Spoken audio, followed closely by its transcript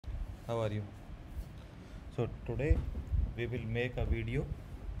how are you? So today we will make a video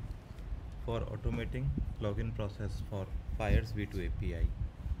for automating login process for Fyers V2 API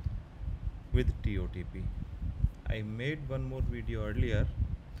with TOTP. I made one more video earlier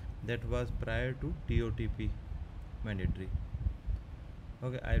that was prior to TOTP mandatory.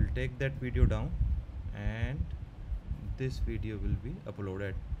 Okay, I will take that video down and this video will be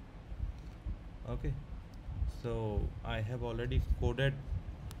uploaded. Okay, so I have already coded,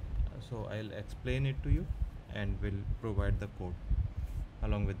 so I'll explain it to you and will provide the code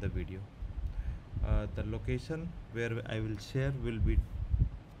along with the video. The location where I will share will be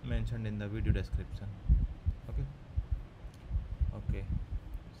mentioned in the video description. Okay,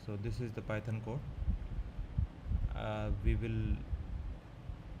 so this is the Python code. We will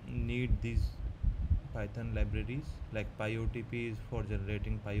need these Python libraries like PyOTP is for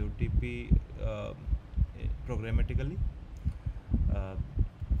generating PyOTP programmatically,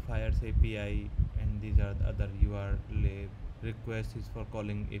 Fyers API, and these are the other URL requests is for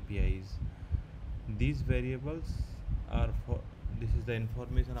calling APIs. These variables are for, this is the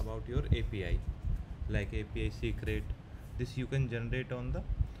information about your API, like API secret. This you can generate on the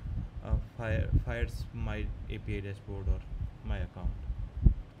Fyers my API dashboard or my account.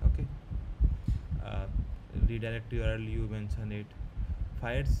 Okay, redirect URL, you mention it.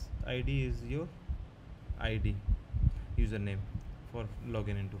 Fyers ID is your ID, username for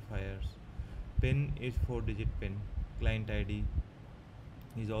login into Fyers. PIN is 4-digit PIN. Client ID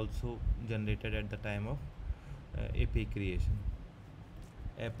is also generated at the time of API creation.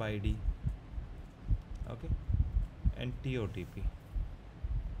 App ID, okay, and TOTP.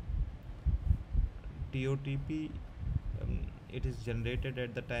 TOTP it is generated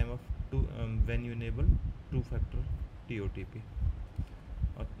at the time of when you enable two-factor TOTP.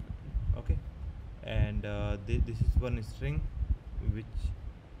 Okay, and this is one string which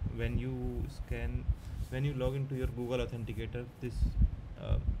when you log into your Google Authenticator, this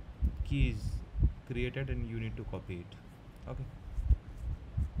key is created and you need to copy it. Okay,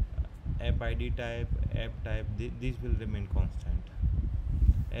 app ID type, app type, these will remain constant.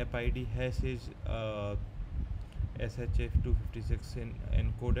 App ID hash is SHF256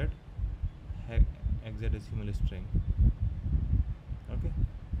 encoded hexadecimal string. Okay,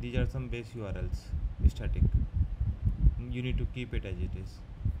 these are some base URLs, static. You need to keep it as it is.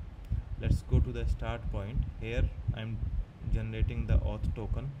 Let's go to the start point. Here I am generating the auth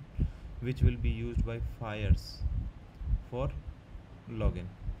token which will be used by Fyers for login.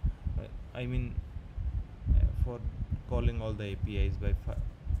 I mean for calling all the APIs by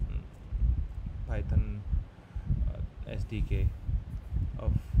Python SDK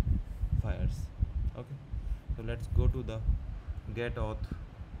of Fyers. Okay, so let's go to the get auth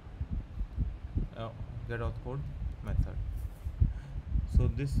code method. So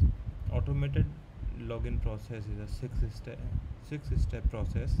this automated login process is a six step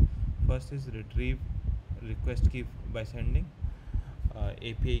process. First is retrieve request key by sending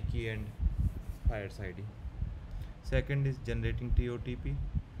API key and Fyers ID. Second is generating TOTP.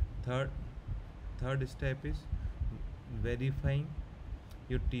 Third step is verifying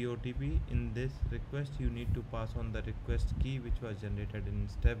your TOTP. In this request you need to pass on the request key which was generated in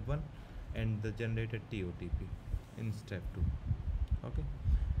step 1 and the generated TOTP in step 2. Okay,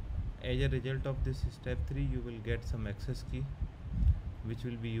 as a result of this step 3 you will get some access key which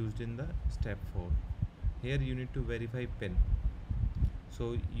will be used in the step 4. Here you need to verify PIN,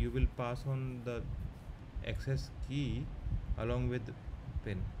 so you will pass on the access key along with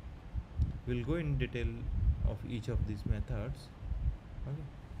PIN. We'll go in detail of each of these methods. Okay,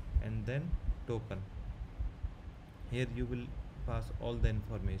 and then token. Here you will pass all the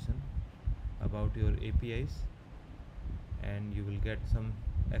information about your APIs and you will get some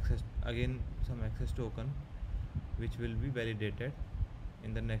access, again some access token which will be validated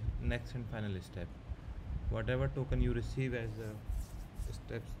in the next and final step. Whatever token you receive as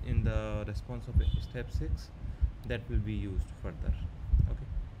steps in the response of step 6, that will be used further. Okay,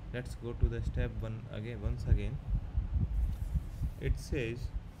 let's go to the step 1 again. Once again it says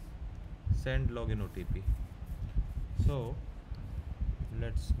send login OTP, so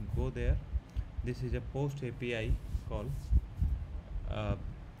let's go there. This is a post API call.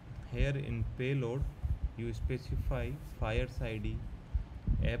 Here in payload you specify Fyers ID,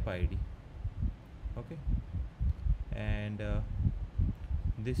 app ID. Okay, and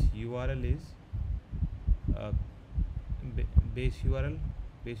this URL is base URL.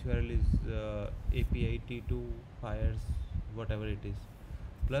 Base URL is API T2 Fyers, whatever it is,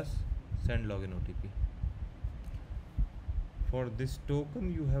 plus send login OTP. For this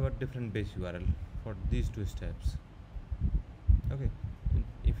token you have a different base URL for these two steps. Okay,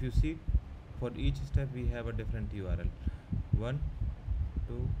 if you see, for each step we have a different URL. 1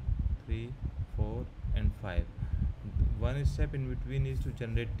 2 3 4 and 5. One step in between is to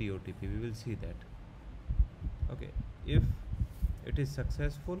generate TOTP. We will see that. Okay, if it is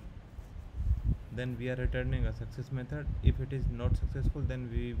successful, then we are returning a success method. If it is not successful, then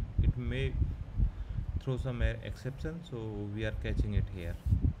it may throw some exception, so we are catching it here.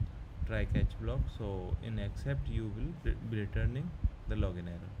 Try catch block. So in accept you will be returning the login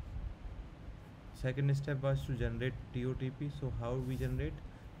error. Second step was to generate TOTP. So how we generate?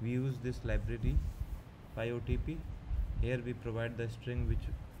 We use this library PyOTP. Here we provide the string which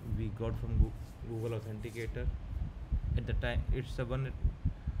we got from Google Authenticator. At the time, it's a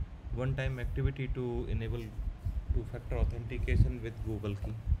one-time activity to enable two-factor authentication with Google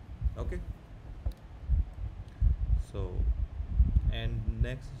key. Okay. So, and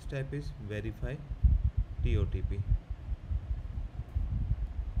next step is verify TOTP.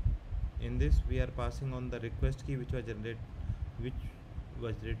 In this, we are passing on the request key which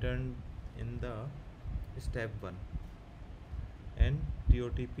was returned in the step 1, and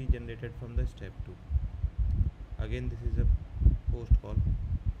TOTP generated from the step 2. Again, this is a post call.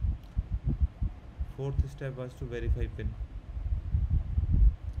 Fourth step was to verify PIN,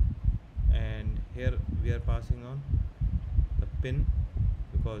 and here we are passing on the PIN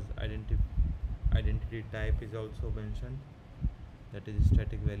because identity type is also mentioned, that is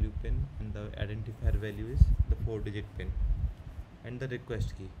static value PIN, and the identifier value is the 4-digit PIN, and the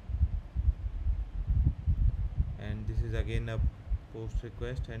request key. And this is again a post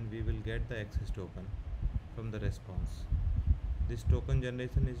request, and we will get the access token from the response. This token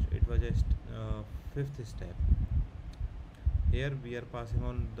generation was a fifth step. Here we are passing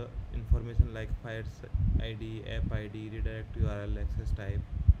on the information like Fyers ID, app ID, redirect URL, access type,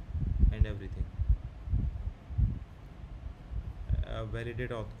 and everything. Validate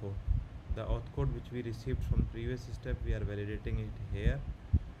auth code. The auth code which we received from previous step, we are validating it here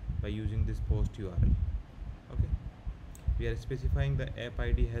by using this post URL. Okay. We are specifying the app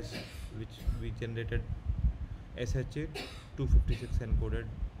ID has, which we generated SHA 256 encoded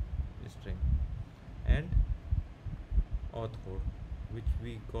string, and auth code which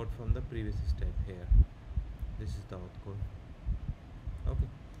we got from the previous step here. This is the auth code. Okay,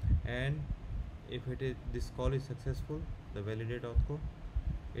 and if this call is successful, the validate auth code,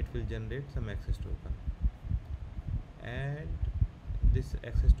 it will generate some access token, and this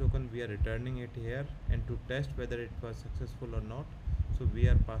access token we are returning it here, and to test whether it was successful or not, so we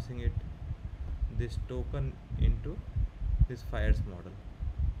are passing this token into this Fyers model.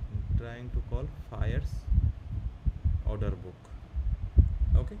 I'm trying to call Fyers order book.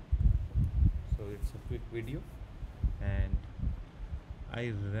 Okay, so it's a quick video, and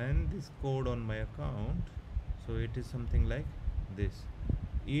I ran this code on my account. So it is something like this.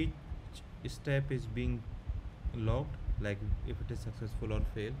 Each step is being logged, like if it is successful or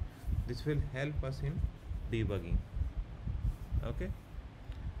fail. This will help us in debugging. Okay,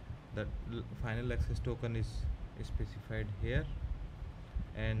 the final access token is specified here,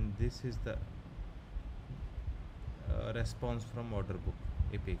 and this is the response from order book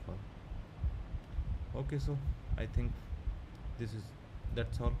API call. Okay, so I think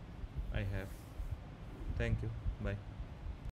that's all I have. Thank you. Bye.